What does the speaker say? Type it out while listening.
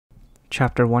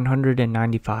Chapter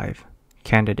 195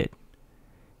 Candidate.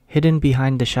 Hidden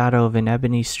behind the shadow of an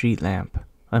ebony street lamp,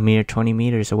 a mere 20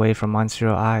 meters away from Monsieur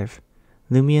Ives,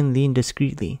 Lumion leaned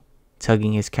discreetly,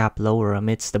 tugging his cap lower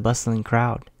amidst the bustling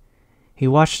crowd. He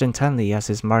watched intently as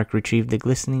his mark retrieved the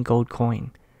glistening gold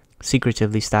coin,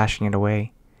 secretively stashing it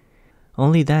away.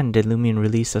 Only then did Lumion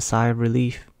release a sigh of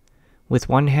relief. With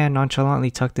one hand nonchalantly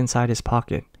tucked inside his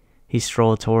pocket, he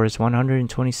strolled towards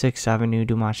 126th Avenue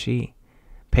du Marché,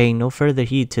 paying no further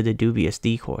heed to the dubious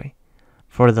decoy,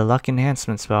 for the luck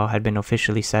enhancement spell had been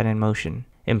officially set in motion,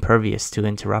 impervious to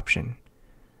interruption.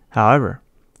 However,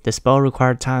 the spell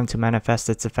required time to manifest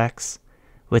its effects.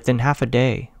 Within half a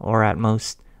day, or at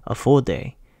most, a full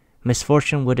day,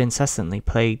 misfortune would incessantly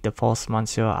plague the false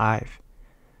Monsieur Ives.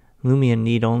 Lumion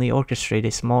need only orchestrate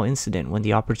a small incident when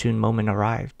the opportune moment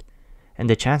arrived, and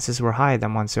the chances were high that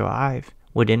Monsieur Ives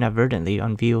would inadvertently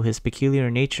unveil his peculiar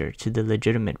nature to the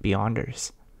legitimate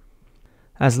beyonders.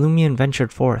 As Lumion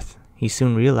ventured forth, he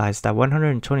soon realized that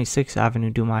 126th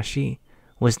Avenue du Marché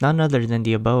was none other than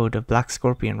the abode of Black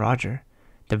Scorpion Roger,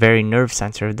 the very nerve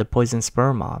center of the poison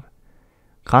spur mob.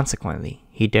 Consequently,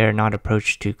 he dared not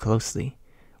approach too closely,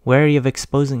 wary of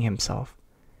exposing himself.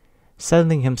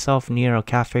 Settling himself near a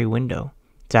cafe window,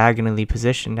 diagonally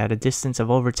positioned at a distance of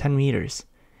over 10 meters,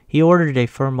 he ordered a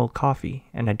thermal coffee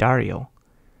and a Dario.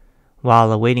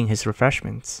 While awaiting his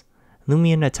refreshments,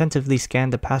 Lumion attentively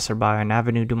scanned the passerby on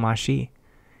Avenue du Marché,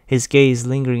 his gaze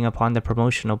lingering upon the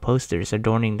promotional posters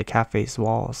adorning the cafe's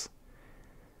walls.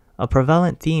 A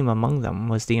prevalent theme among them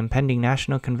was the impending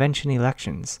National Convention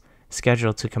elections,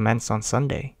 scheduled to commence on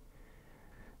Sunday.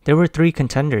 There were 3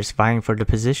 contenders vying for the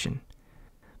position: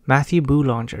 Matthew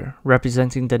Boulanger,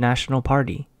 representing the National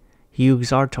Party,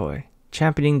 Hugues Artois,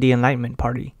 championing the Enlightenment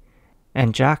Party,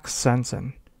 and Jacques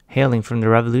Sanson, hailing from the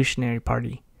Revolutionary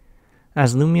Party.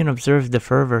 As Lumion observed the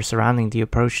fervor surrounding the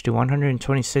approach to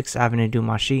 126th Avenue du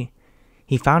Marché,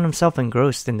 he found himself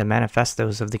engrossed in the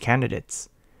manifestos of the candidates.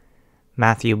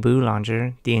 Matthew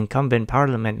Boulanger, the incumbent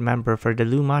parliament member for the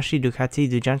Le Marché du Quartier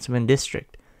du Gentleman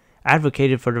district,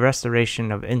 advocated for the restoration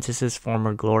of Intis's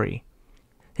former glory.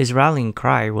 His rallying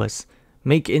cry was,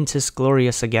 "Make Intis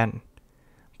glorious again."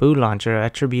 Boulanger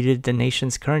attributed the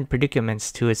nation's current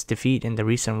predicaments to its defeat in the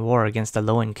recent war against the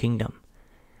Loan Kingdom.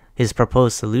 His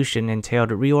proposed solution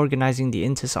entailed reorganizing the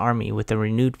Intis army with a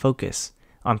renewed focus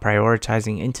on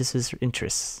prioritizing Intis's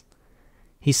interests.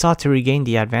 He sought to regain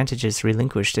the advantages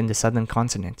relinquished in the southern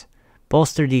continent,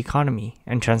 bolster the economy,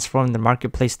 and transform the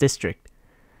marketplace district.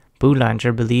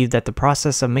 Boulanger believed that the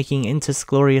process of making Intis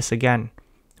glorious again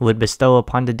would bestow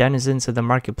upon the denizens of the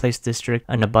marketplace district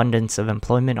an abundance of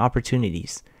employment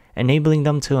opportunities, enabling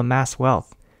them to amass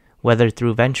wealth, whether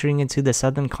through venturing into the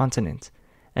southern continent,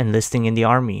 enlisting in the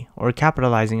army, or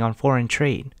capitalizing on foreign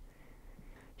trade.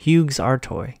 Hugues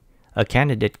Artois, a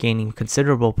candidate gaining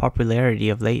considerable popularity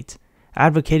of late,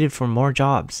 advocated for more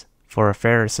jobs, for a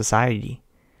fairer society.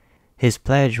 His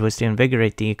pledge was to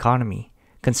invigorate the economy,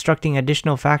 constructing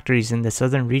additional factories in the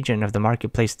southern region of the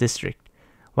marketplace district,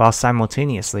 while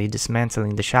simultaneously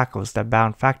dismantling the shackles that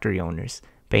bound factory owners,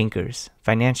 bankers,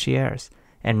 financiers,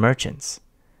 and merchants.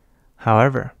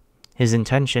 However, his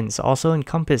intentions also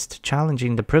encompassed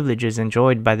challenging the privileges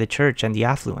enjoyed by the church and the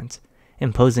affluent,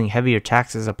 imposing heavier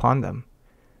taxes upon them.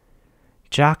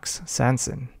 Jacques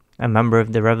Sanson, a member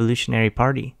of the Revolutionary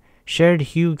Party, shared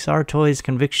Hugues Artois'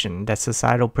 conviction that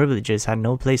societal privileges had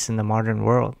no place in the modern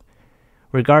world.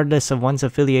 Regardless of one's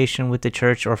affiliation with the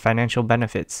church or financial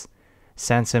benefits,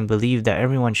 Sanson believed that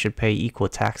everyone should pay equal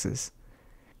taxes.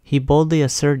 He boldly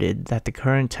asserted that the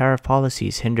current tariff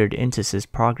policies hindered Intis's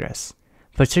progress,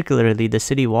 particularly the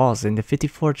city walls and the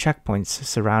 54 checkpoints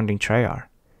surrounding Traitor.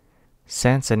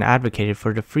 Sanson advocated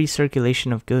for the free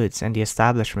circulation of goods and the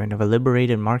establishment of a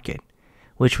liberated market,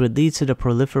 which would lead to the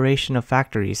proliferation of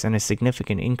factories and a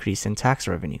significant increase in tax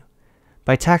revenue.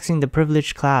 By taxing the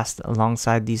privileged class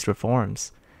alongside these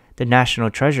reforms, the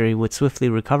national treasury would swiftly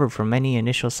recover from many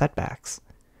initial setbacks.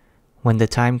 When the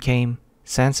time came,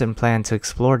 Sanson planned to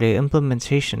explore the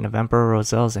implementation of Emperor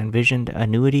Rozel's envisioned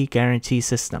annuity guarantee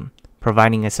system,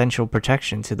 providing essential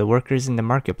protection to the workers in the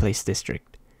marketplace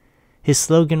district. His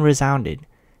slogan resounded,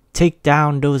 "Take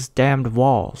down those damned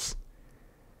walls."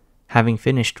 Having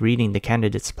finished reading the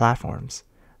candidates' platforms,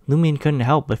 Lumion couldn't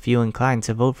help but feel inclined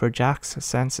to vote for Jacques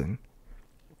Sanson.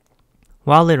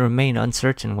 While it remained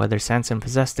uncertain whether Sanson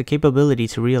possessed the capability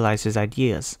to realize his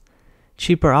ideas,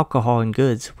 cheaper alcohol and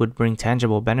goods would bring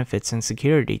tangible benefits and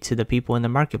security to the people in the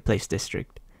marketplace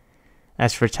district.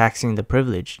 As for taxing the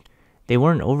privileged, they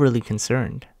weren't overly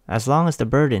concerned, as long as the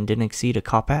burden didn't exceed a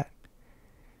kopeck.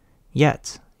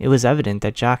 Yet, it was evident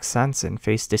that Jacques Sanson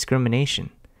faced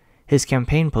discrimination. His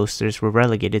campaign posters were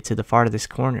relegated to the farthest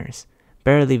corners,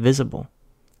 barely visible.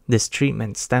 This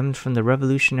treatment stemmed from the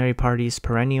Revolutionary Party's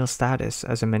perennial status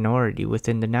as a minority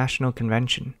within the National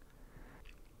Convention.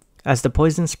 As the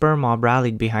poison spur mob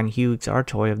rallied behind Hugues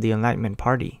Artois of the Enlightenment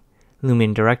Party,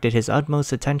 Lumion directed his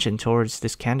utmost attention towards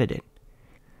this candidate.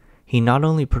 He not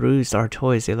only perused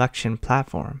Artois' election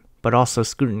platform, but also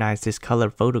scrutinized his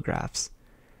colored photographs.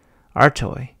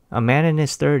 Artois, a man in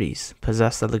his 30s,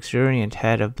 possessed a luxuriant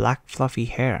head of black fluffy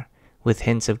hair with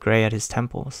hints of gray at his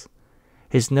temples.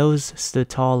 His nose stood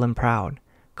tall and proud,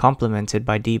 complemented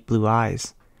by deep blue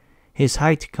eyes. His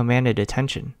height commanded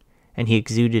attention, and he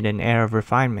exuded an air of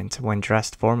refinement when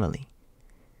dressed formally.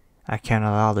 I can't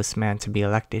allow this man to be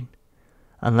elected,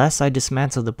 unless I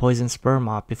dismantle the poison spur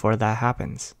mob before that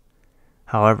happens.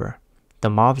 However, the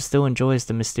mob still enjoys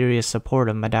the mysterious support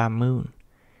of Madame Moon.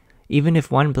 Even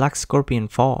if one black scorpion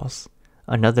falls,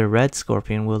 another red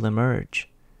scorpion will emerge.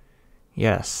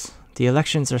 Yes, the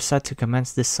elections are set to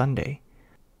commence this Sunday.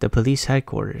 The police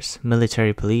headquarters,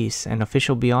 military police, and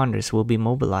official beyonders will be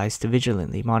mobilized to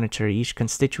vigilantly monitor each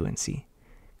constituency.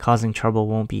 Causing trouble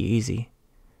won't be easy.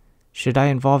 Should I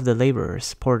involve the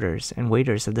laborers, porters, and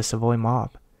waiters of the Savoy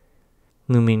mob?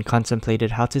 Lumion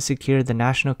contemplated how to secure the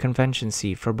National Convention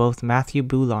seat for both Matthew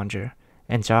Boulanger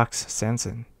and Jacques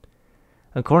Sanson.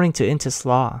 According to Intis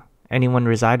law, anyone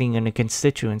residing in a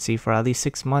constituency for at least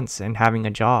 6 months and having a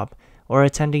job or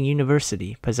attending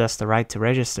university possessed the right to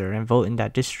register and vote in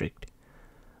that district.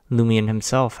 Lumion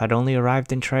himself had only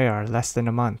arrived in Traitor less than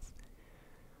a month.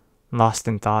 Lost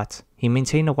in thought, he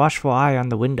maintained a watchful eye on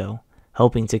the window,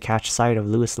 hoping to catch sight of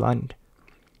Louis Lund.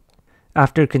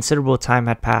 After considerable time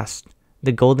had passed,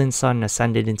 the golden sun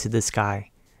ascended into the sky.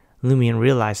 Lumion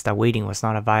realized that waiting was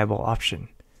not a viable option.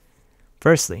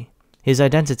 Firstly, his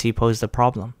identity posed a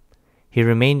problem. He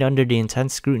remained under the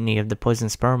intense scrutiny of the poison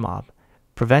spur mob,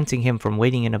 preventing him from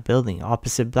waiting in a building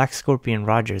opposite Black Scorpion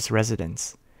Roger's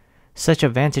residence. Such a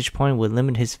vantage point would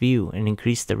limit his view and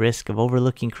increase the risk of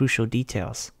overlooking crucial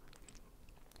details.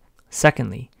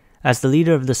 Secondly, as the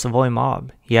leader of the Savoy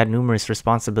mob, he had numerous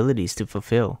responsibilities to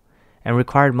fulfill and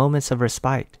required moments of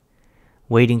respite.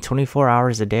 Waiting 24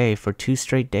 hours a day for 2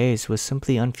 straight days was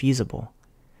simply unfeasible.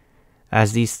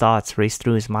 As these thoughts raced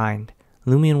through his mind,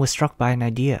 Lumion was struck by an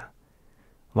idea.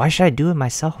 Why should I do it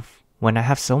myself, when I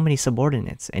have so many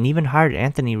subordinates, and even hired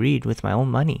Anthony Reed with my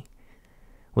own money?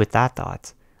 With that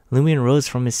thought, Lumion rose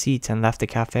from his seat and left the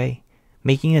cafe,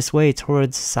 making his way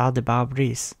towards Salle de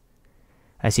Barbris.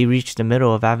 As he reached the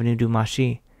middle of Avenue du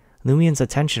Marché, Lumion's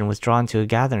attention was drawn to a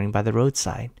gathering by the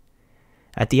roadside.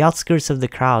 At the outskirts of the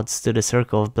crowd stood a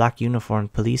circle of black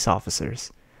uniformed police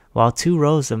officers, while 2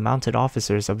 rows of mounted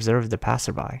officers observed the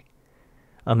passerby.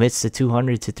 Amidst the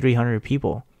 200 to 300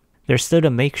 people, there stood a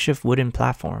makeshift wooden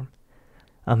platform.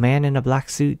 A man in a black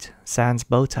suit, sans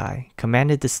bow tie,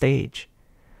 commanded the stage.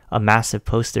 A massive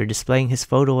poster displaying his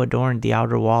photo adorned the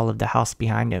outer wall of the house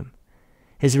behind him.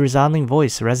 His resounding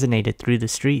voice resonated through the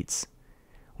streets.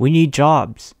 We need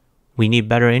jobs. We need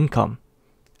better income.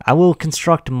 I will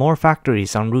construct more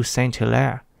factories on Rue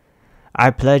Saint-Hilaire. I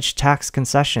pledge tax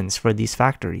concessions for these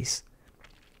factories.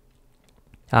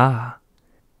 Ah,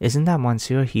 isn't that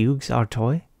Monsieur Hugues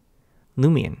Artois?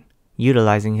 Lumion,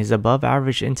 utilizing his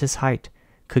above-average Intis height,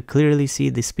 could clearly see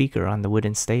the speaker on the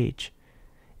wooden stage.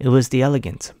 It was the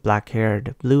elegant,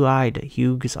 black-haired, blue-eyed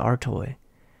Hugues Artois,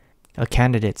 a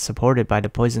candidate supported by the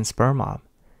poison spur mob.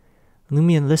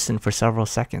 Lumion listened for several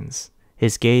seconds,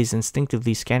 his gaze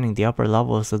instinctively scanning the upper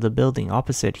levels of the building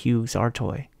opposite Hugues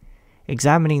Artois,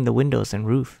 examining the windows and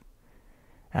roof.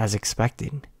 As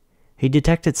expected, he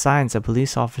detected signs of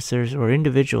police officers or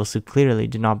individuals who clearly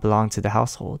did not belong to the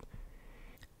household.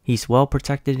 He's well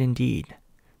protected indeed.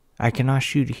 I cannot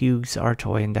shoot Hugues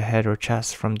Artois in the head or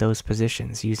chest from those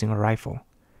positions using a rifle.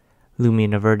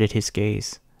 Lumion averted his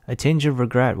gaze, a tinge of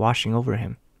regret washing over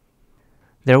him.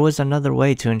 There was another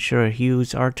way to ensure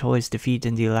Hugues Artois' defeat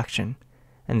in the election,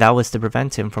 and that was to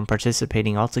prevent him from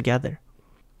participating altogether.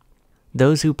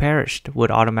 Those who perished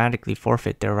would automatically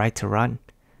forfeit their right to run.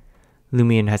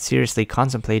 Lumion had seriously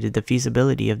contemplated the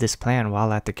feasibility of this plan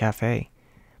while at the cafe,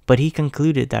 but he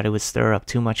concluded that it would stir up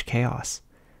too much chaos.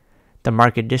 The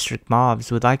market district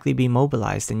mobs would likely be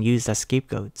mobilized and used as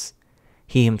scapegoats.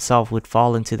 He himself would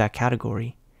fall into that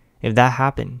category. If that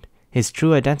happened, his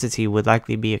true identity would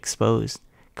likely be exposed,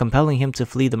 compelling him to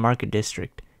flee the market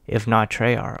district, if not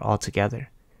Traitor altogether.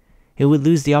 He would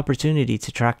lose the opportunity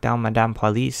to track down Madame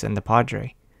Police and the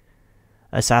Padre.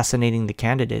 Assassinating the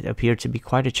candidate appeared to be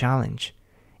quite a challenge.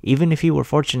 Even if he were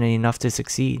fortunate enough to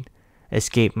succeed,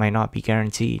 escape might not be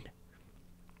guaranteed.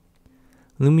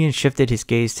 Lumion shifted his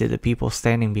gaze to the people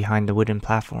standing behind the wooden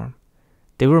platform.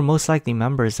 They were most likely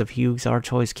members of Hugues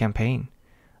Artois' campaign,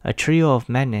 a trio of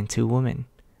men and 2 women.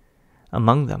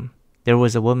 Among them, there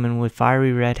was a woman with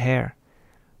fiery red hair,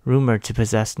 rumored to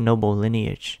possess noble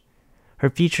lineage. Her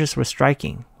features were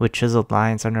striking, with chiseled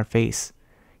lines on her face,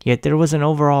 yet there was an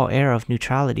overall air of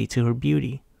neutrality to her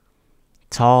beauty.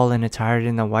 Tall and attired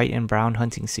in a white and brown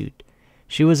hunting suit,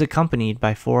 she was accompanied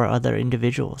by 4 other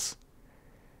individuals.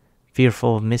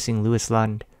 Fearful of missing Louis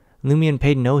Lund, Lumion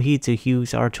paid no heed to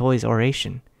Hugues Artois'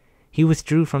 oration. He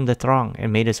withdrew from the throng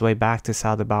and made his way back to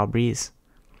Salle de Balbrise.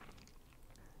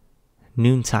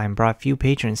 Noontime brought few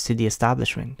patrons to the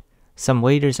establishment. Some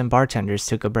waiters and bartenders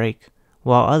took a break,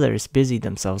 while others busied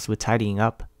themselves with tidying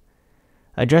up.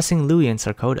 Addressing Louis and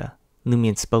Sarkoda,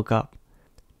 Lumion spoke up.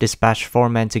 Dispatched 4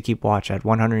 men to keep watch at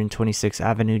 126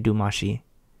 Avenue du Marché.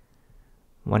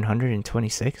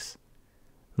 126?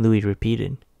 Louis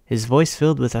repeated, his voice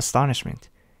filled with astonishment.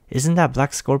 Isn't that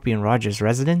Black Scorpion Roger's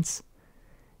residence?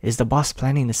 Is the boss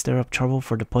planning to stir up trouble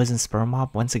for the poison sperm mob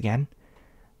once again?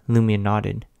 Lumion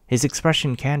nodded, his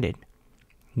expression candid.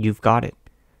 You've got it.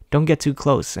 Don't get too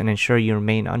close and ensure you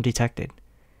remain undetected.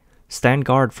 Stand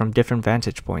guard from different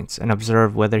vantage points and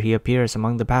observe whether he appears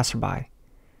among the passerby.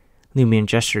 Lumion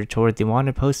gestured toward the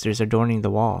wanted posters adorning the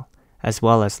wall, as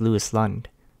well as Louis Lund,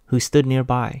 who stood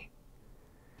nearby.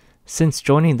 Since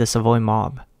joining the Savoy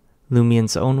mob,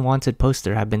 Lumion's own wanted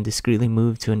poster had been discreetly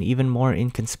moved to an even more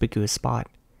inconspicuous spot.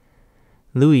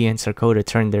 Louis and Sarkoda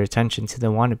turned their attention to the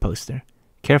wanted poster,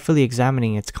 carefully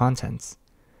examining its contents.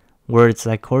 Words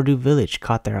like Cordoue Village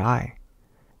caught their eye.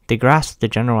 They grasped the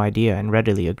general idea and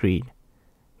readily agreed.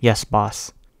 Yes,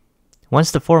 boss.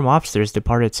 Once the 4 mobsters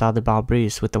departed Salle de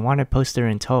Balbrise with the wanted poster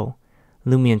in tow,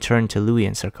 Lumion turned to Louis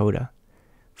and Sarkoda.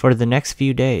 For the next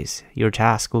few days, your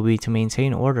task will be to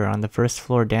maintain order on the first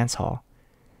floor dance hall.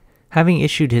 Having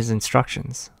issued his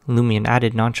instructions, Lumion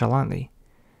added nonchalantly,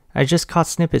 I just caught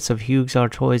snippets of Hugues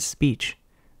Artois' speech.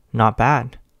 Not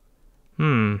bad.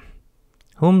 Whom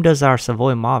does our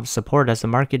Savoy mob support as the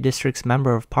Market District's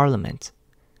Member of Parliament?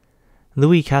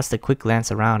 Louis cast a quick glance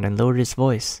around and lowered his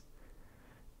voice.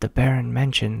 The Baron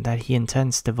mentioned that he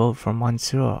intends to vote for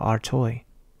Monsieur Artois.